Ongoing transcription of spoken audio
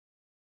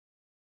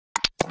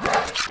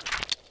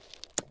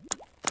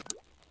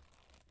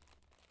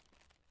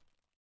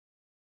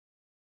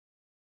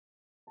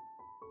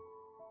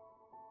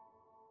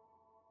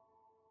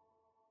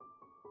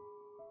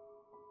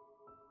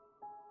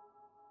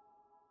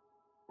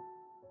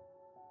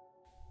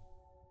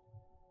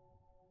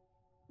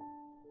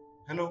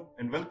Hello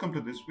and welcome to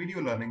this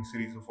video learning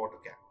series of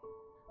AutoCAD.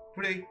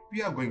 Today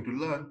we are going to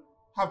learn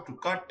how to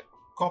cut,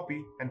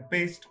 copy and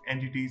paste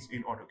entities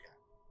in AutoCAD.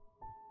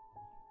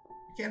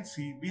 You can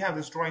see we have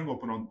this drawing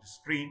open on the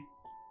screen.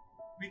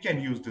 We can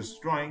use this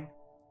drawing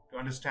to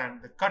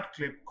understand the cut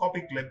clip,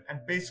 copy clip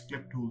and paste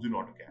clip tools in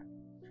AutoCAD.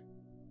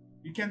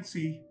 You can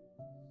see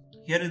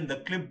here in the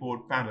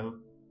clipboard panel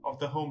of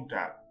the home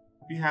tab,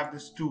 we have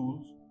these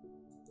tools.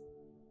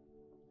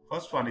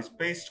 First one is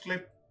paste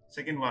clip,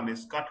 second one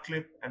is cut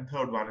clip and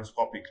third one is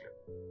copy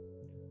clip.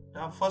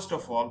 Now first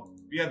of all,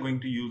 we are going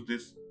to use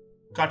this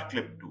cut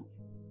clip tool.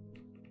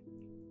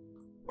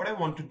 What I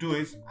want to do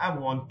is I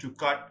want to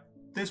cut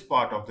this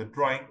part of the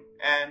drawing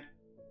and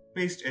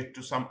paste it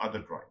to some other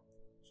drawing.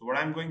 So what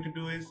I'm going to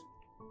do is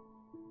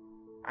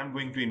I'm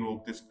going to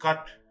invoke this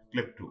cut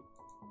clip tool.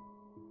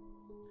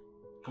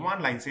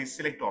 Command line says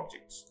select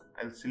objects.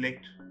 I'll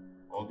select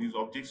all these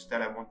objects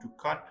that I want to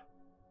cut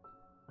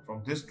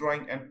from this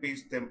drawing and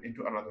paste them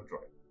into another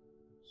drawing.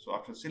 So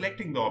after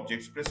selecting the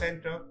objects, press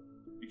enter.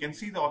 You can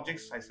see the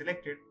objects I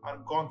selected are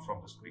gone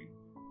from the screen.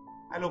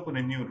 I'll open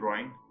a new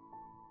drawing.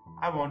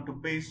 I want to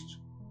paste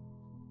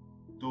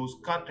those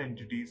cut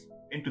entities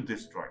into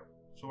this drawing.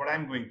 So what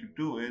I'm going to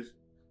do is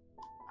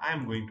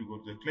I'm going to go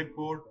to the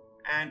clipboard,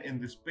 and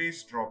in this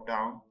paste drop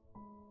down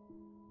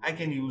I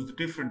can use the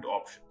different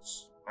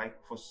options. Like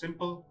for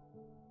simple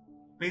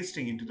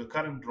pasting into the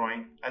current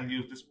drawing, I'll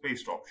use this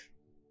paste option.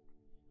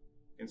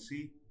 You can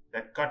see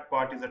that cut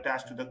part is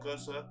attached to the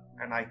cursor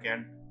and I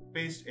can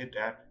paste it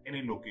at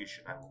any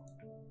location I want.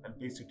 I'll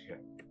paste it here.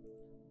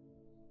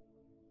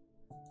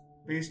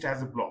 Paste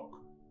as a block.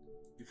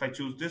 If I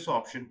choose this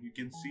option, you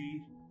can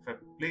see if I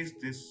place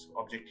this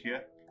object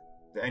here,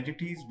 the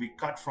entities we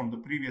cut from the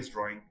previous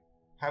drawing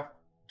have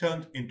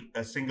turned into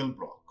a single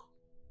block.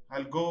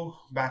 I'll go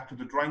back to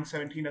the drawing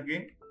 17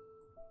 again.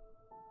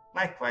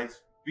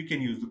 Likewise, we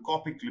can use the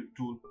copy clip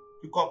tool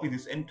to copy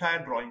this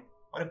entire drawing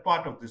or a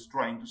part of this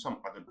drawing to some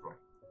other drawing.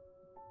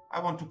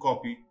 I want to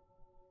copy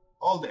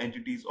all the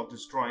entities of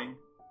this drawing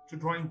to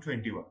drawing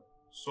 21.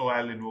 So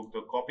I'll invoke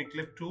the copy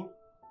clip tool.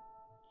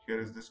 Here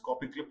is this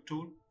copy clip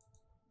tool.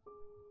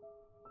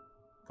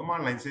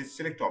 Command line says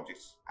select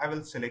objects. I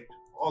will select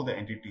all the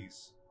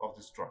entities of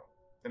this drawing.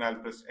 Then I'll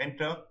press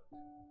enter.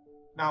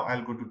 Now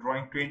I'll go to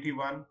drawing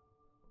 21.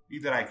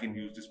 Either I can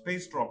use this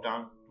paste drop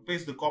down to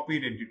paste the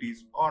copied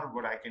entities, or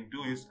what I can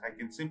do is I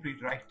can simply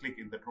right click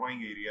in the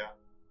drawing area,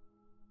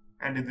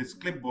 and in this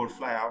clipboard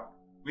flyout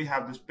we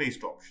have this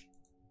paste option.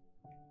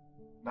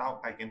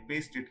 Now I can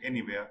paste it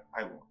anywhere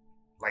I want,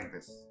 like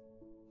this.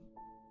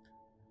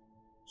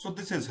 So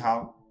this is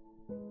how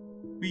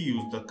we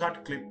use the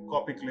cut clip,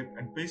 copy clip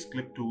and paste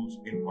clip tools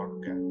in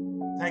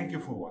AutoCAD. Thank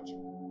you for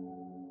watching.